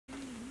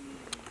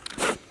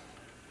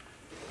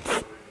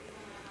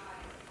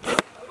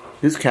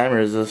Whose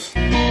camera is this?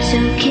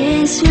 So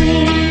kiss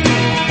me.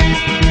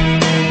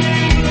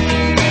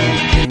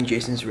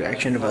 Jason's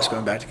reaction of us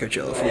going back to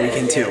Coachella for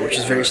weekend 2, which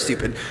is very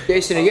stupid.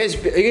 Jason, are you guys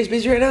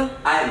busy right now?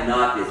 I am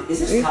not busy. Is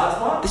this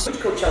Cosmo? Which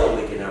Coachella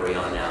weekend are we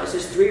on now? Is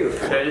this 3 or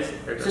 4? Is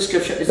this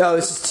Coachella? No,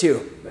 this is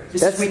 2.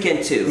 That's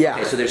weekend 2. Yeah.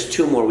 Okay, so there's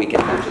 2 more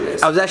weekends after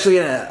this. I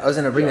was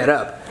gonna bring that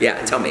up.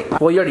 Yeah, tell me.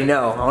 Well, you already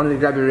know. I wanted to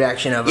grab your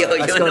reaction of. Yo,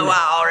 you know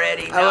I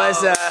already know. I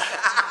was.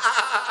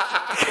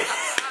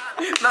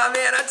 My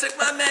man, I took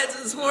my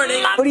meds this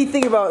morning. What do you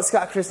think about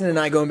Scott, Kristen, and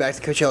I going back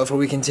to Coachella for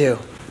weekend 2?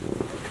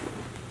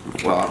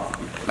 Well,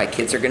 my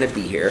kids are gonna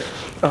be here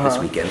this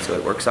weekend, so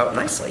it works out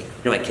nicely. You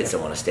know, my kids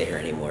don't want to stay here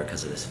anymore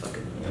because of this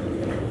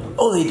fucking.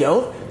 Oh, they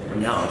don't?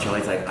 No,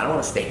 Joey's like, I don't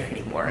want to stay here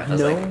anymore. I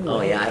was like,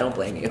 oh yeah, I don't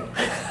blame you.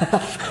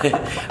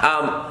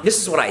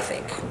 This is what I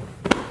think.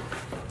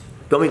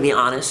 You want me to be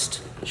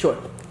honest? Sure.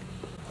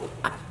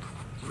 I'm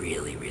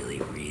really, really,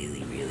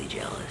 really, really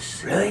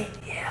jealous. Really?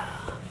 Yeah.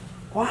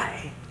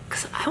 Why?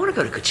 Because I want to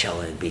go to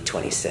Coachella and be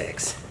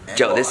 26.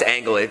 Joe, this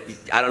angle, I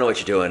don't know what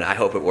you're doing. I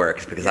hope it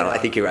works because I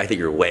think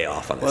you're way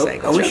off on this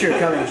angle. I wish you were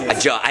coming, Jason.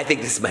 Joe, I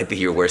think this might be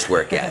your worst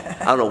work yet.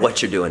 I don't know what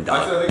you're doing,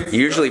 dog.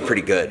 You're usually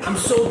pretty good. I'm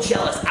so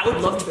jealous. I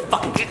would love to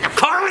fucking get in the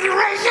car with you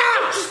right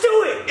now. Just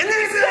do it. And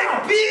there's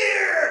like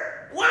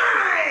beer,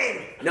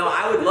 wine. No,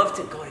 I would love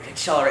to go to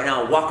Coachella right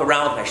now and walk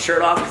around with my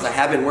shirt off because I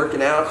have been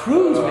working out.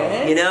 Cruise,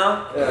 man. You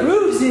know?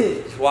 Cruise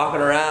it. Just walking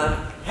around.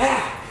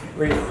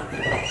 Where you going?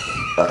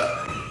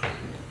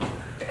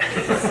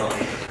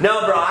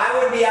 No, bro, I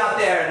would be out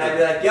there and I'd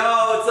be like, yo,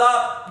 what's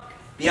up?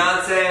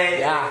 Beyonce.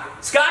 Yeah.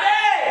 Scotty!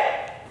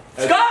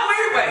 Scott,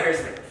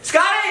 here's me.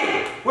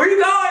 Scotty, where are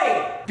you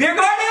going? Beer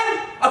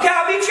garden? Okay,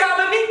 I'll meet you. I'm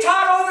gonna meet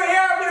Todd over here.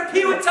 I'm gonna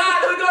pee with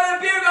Todd. We're going to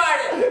the beer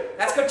garden.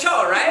 That's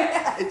Coachella, right?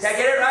 Yes. Did I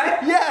get it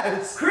right?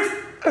 Yes.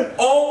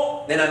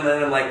 Oh, then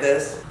I'm like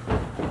this.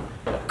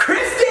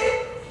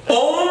 Kristen!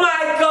 Oh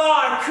my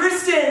God,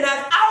 Kristen,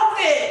 that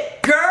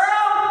outfit!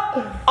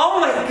 Girl!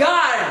 Oh my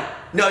God!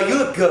 No, you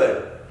look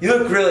good. You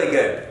look really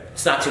good.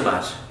 It's not too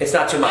much. It's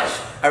not too much.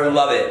 I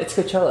love it. It's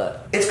Coachella.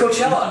 It's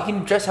Coachella. You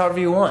can dress however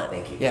you want.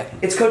 Thank you. Yeah.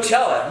 It's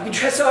Coachella. You can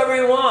dress however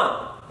you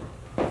want.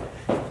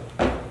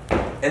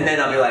 And then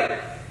I'll be like,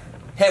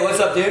 hey,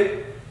 what's up,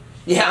 dude?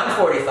 Yeah, I'm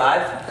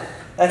 45.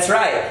 That's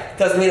right.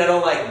 Doesn't mean I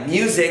don't like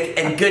music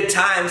and good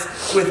times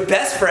with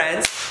best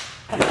friends.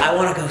 I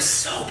want to go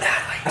so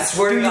badly. I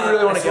swear to God,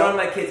 really want to go? on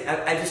my kids.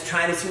 I'm just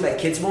trying to see my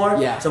kids more.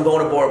 Yeah. So I'm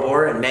going to Bora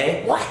Bora in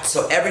May. What?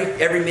 So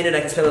every minute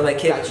I can spend with my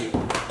kids. Got you.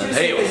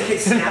 Hey, this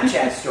kid's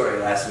Snapchat story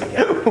last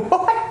weekend.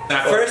 What?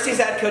 First he's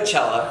at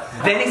Coachella,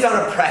 then he's on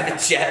a private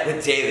jet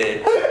with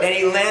David, then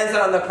he lands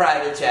on the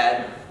private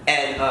jet,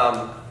 and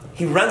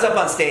he runs up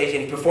on stage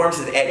and he performs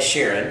as Ed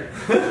Sheeran.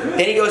 Then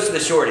he goes to the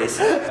shorties.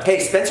 Hey,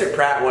 Spencer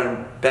Pratt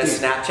won Best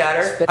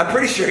Snapchatter. I'm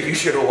pretty sure you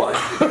should have won.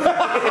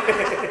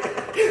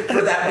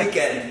 For that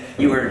weekend.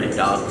 You earned it,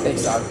 dog.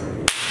 Thanks, dog.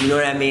 You know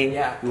what I mean?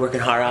 Yeah. You're working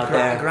hard out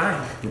there. I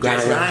grind.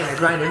 I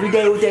grind every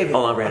day with David.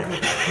 Hold on, Brandon.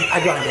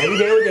 I grind every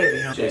day with David.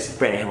 You know? Jason.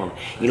 Brandon, hold on.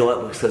 You know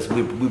what? Because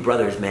we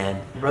brothers,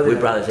 man. We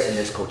brothers in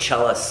this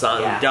Coachella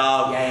sun,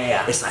 dog.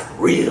 Yeah. It's like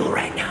real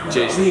right now.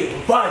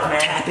 Jason. Buzz,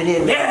 man. Tapping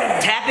in,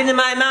 man. Tap into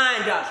my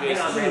mind, dog. Hang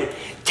on, Brandon.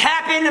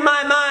 Tap into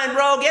my mind,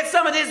 bro. Get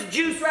some of this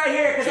juice right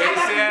here, because I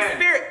got the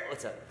spirit.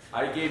 What's up?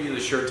 I gave you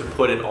the shirt to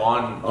put it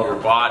on your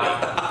body.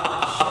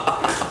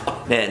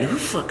 Man, who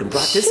fucking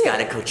brought this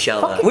guy to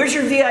Coachella? Where's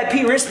your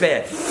VIP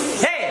wristband?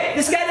 Hey,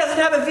 this guy doesn't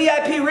have a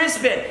VIP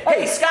wristband.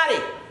 Hey, Scotty,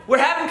 we're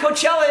having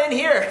Coachella in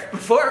here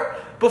before.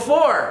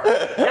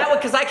 Now,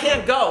 because I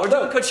can't go. We're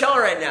doing Coachella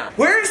right now.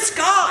 Where's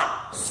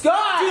Scott?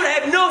 Scott! Dude, I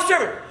have no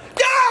service.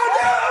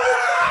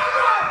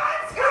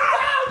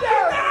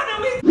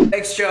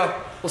 Thanks, Joe.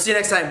 We'll see you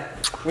next time.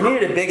 We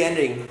needed a big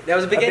ending. That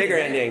was a bigger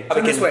ending.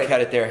 Turn this way.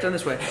 Cut it there. Turn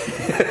this way.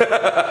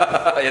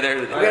 Yeah, there.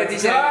 We got a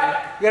decent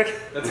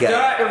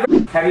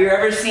ending. Have you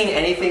ever seen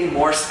anything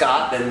more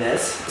Scott than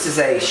this? This is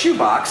a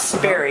shoebox.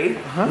 Very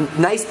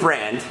nice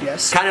brand.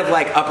 Yes. Kind of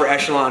like upper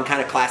echelon,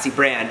 kind of classy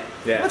brand.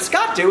 Yeah. What's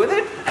Scott do with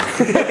it?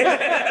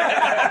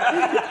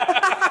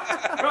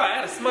 Bro, I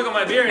had to smuggle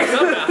my beer in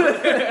somehow.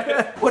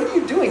 What are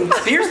you doing?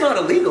 Beer's not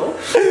illegal.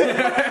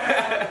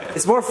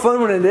 It's more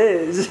fun when it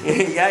is.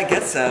 Yeah, I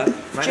guess so.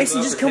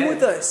 Jason, just come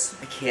with us.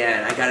 I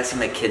can't. I gotta see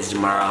my kids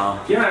tomorrow.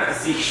 You don't have to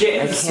see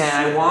shit. I can't.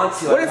 I want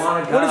to. I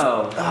want to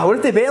go. What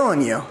if they bail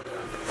on you?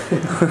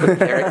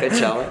 They're at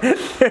Coachella.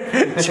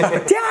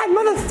 Dad,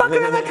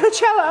 motherfucker, I'm at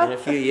Coachella. In a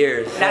few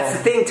years. That's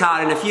the thing,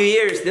 Todd. In a few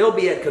years, they'll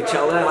be at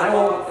Coachella, and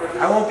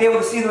I won't be able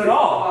to see them at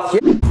all.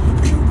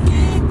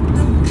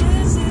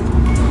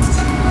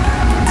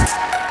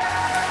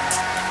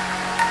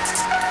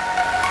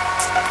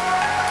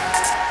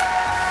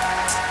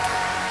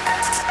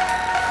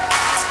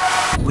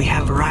 We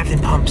have arrived in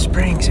Palm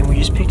Springs and we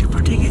just picked up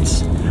our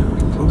tickets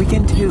for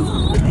weekend 2.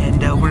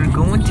 And we're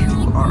going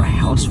to our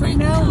house right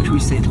now, which we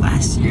stayed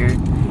last year.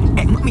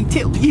 And let me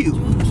tell you,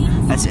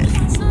 that's it.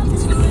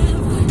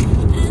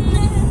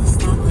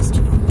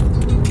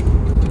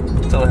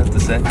 That's all I have to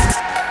say.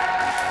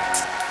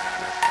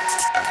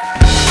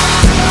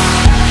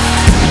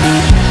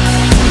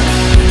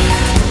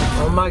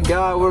 my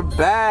god, we're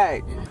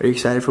back! Are you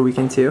excited for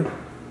weekend 2?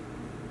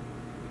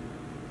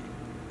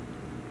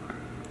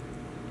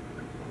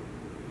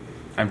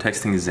 I'm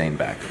texting Zane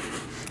back.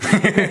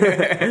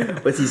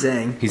 What's he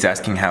saying? He's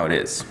asking how it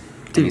is.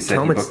 Dude, he said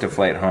tell he him booked a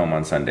flight home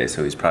on Sunday,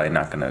 so he's probably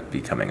not gonna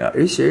be coming up.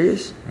 Are you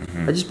serious?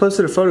 I just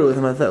posted a photo with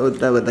him. I thought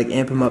that would like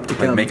amp him up to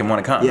come. Make him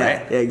want to come, yeah,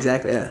 right? Yeah,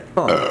 exactly. Yeah.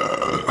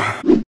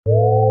 Oh.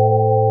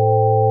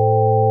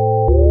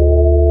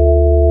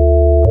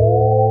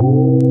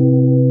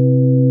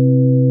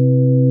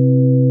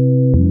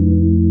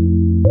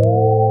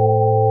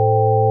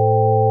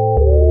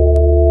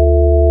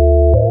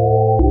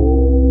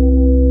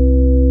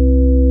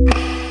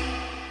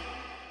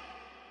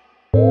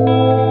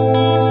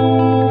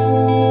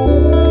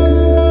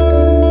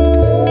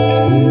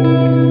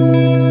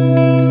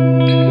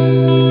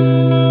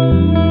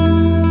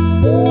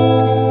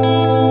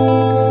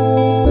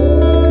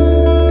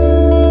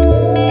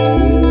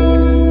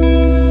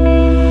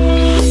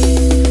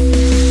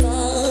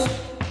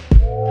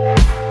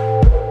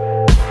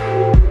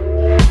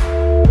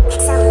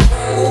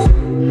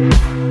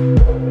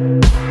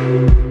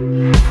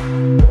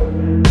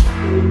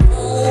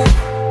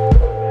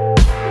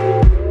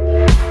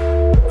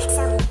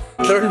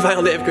 Third and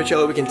final day of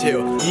Coachella weekend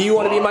 2. Do you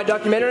want to be in my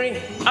documentary?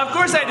 Of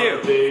course I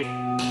do.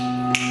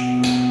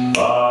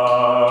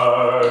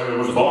 I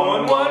was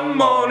born one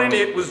morning,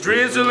 it was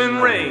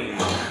drizzling rain.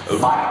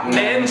 Fighting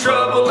and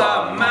trouble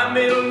out my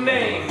middle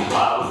name.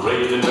 I was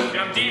raised in the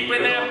I'm deep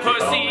in that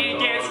pussy, it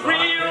gets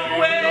real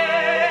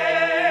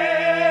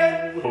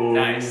wet.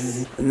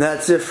 Nice. And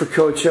that's it for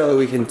Coachella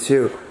weekend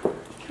 2.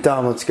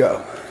 Dom, let's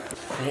go.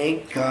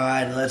 Thank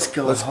God. Let's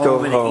go Let's home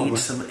go and home. eat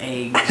some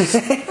eggs.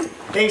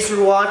 Thanks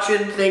for watching.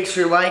 Thanks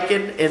for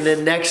liking. And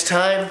then next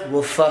time,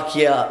 we'll fuck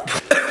you up.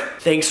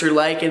 Thanks for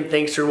liking.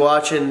 Thanks for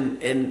watching.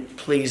 And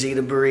please eat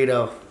a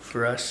burrito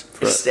for us.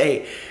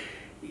 Hey,